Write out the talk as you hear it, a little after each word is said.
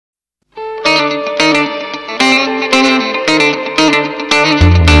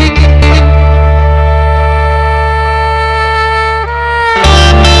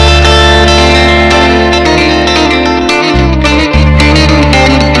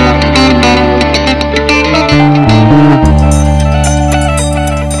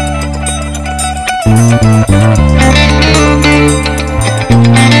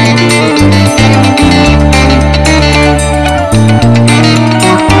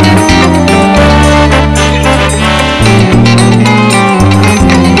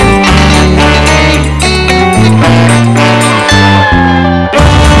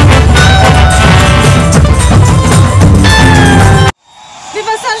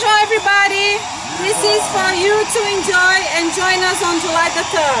João, everybody! This is for you to enjoy and join us on July the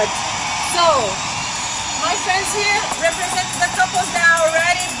 3rd. So, my friends here represent the couples that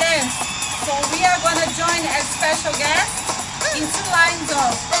already danced. So we are going to join as special guests in two lines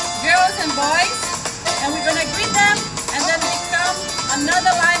of girls and boys. And we're going to greet them and then become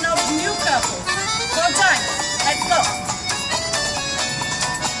another line of new couples. So join us. Let's go.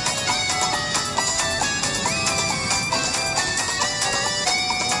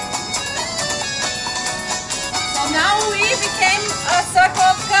 Now we became a circle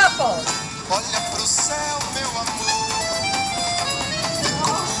of couples. Olha pro céu, meu amor.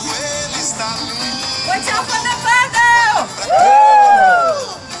 Como ele está lindo. Watch out for the bundle!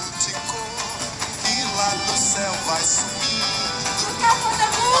 De cor que lá do céu vai subir. Look out for the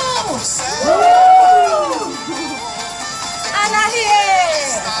Olha moon! pro céu. Ana here!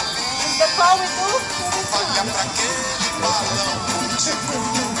 Is the call we do? Olha pra aquele balão de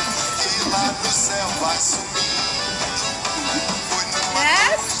cor que lá do céu vai subir.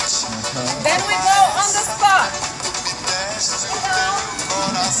 Yes? Then we go on the spot.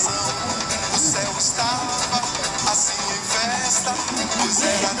 Coração, o céu estava assim em festa, pois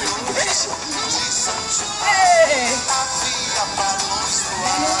era noite de São João. Hey! Havia balões no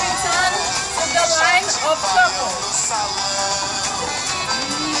And we ar, return to the line of couples. no salão.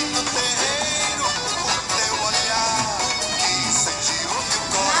 No terreiro, o teu olhar que incendiou meu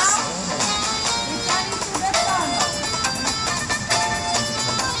coração. Returning to the tunnel.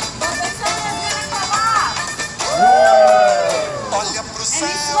 But the sun is gonna come up. Olha pro And céu,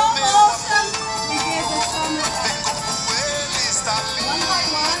 in slow meu amor, motion, we get the sun vê como ele está one lindo. by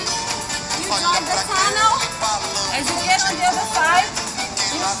one. You Olha join the pra tunnel. aquele balão As you get on the other side, que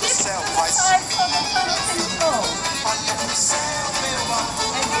you lá do shift céu to the vai side subir. so the tunnel can flow. Olha pro céu, meu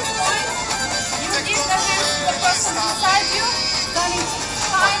amor. At this point, you give the hand to the person beside you, turning to the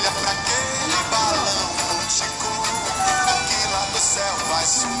side. Olha pra aquele balão de cor que lá do céu vai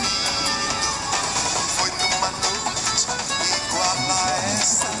subindo. Foi numa noite igual a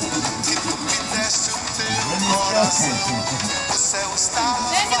essa que tu me deste o teu coração. O céu estava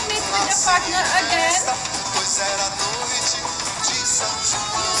Then you meet with the partner again. pois era noite de São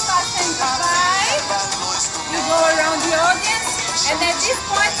João. Start saying goodbye. Balões no You go around the audience, and at this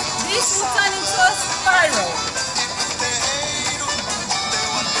point, this will turn into a spiral. terreiro, o teu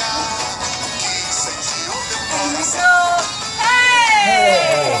olhar que incendiou meu And we coração. go,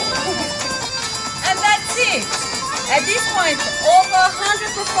 hey! And that's it. At this point, over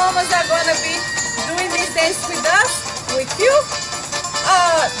 100 performers are going to be doing this dance with us, with you,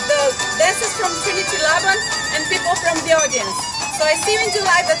 the dancers from Trinity Laban, and people from the audience. So I see you in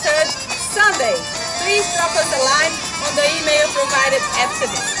July the 3rd, Sunday. Please drop us a line on the email provided after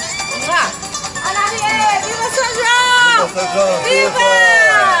this. Viva São João! Viva São João!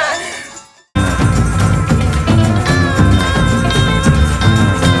 Viva!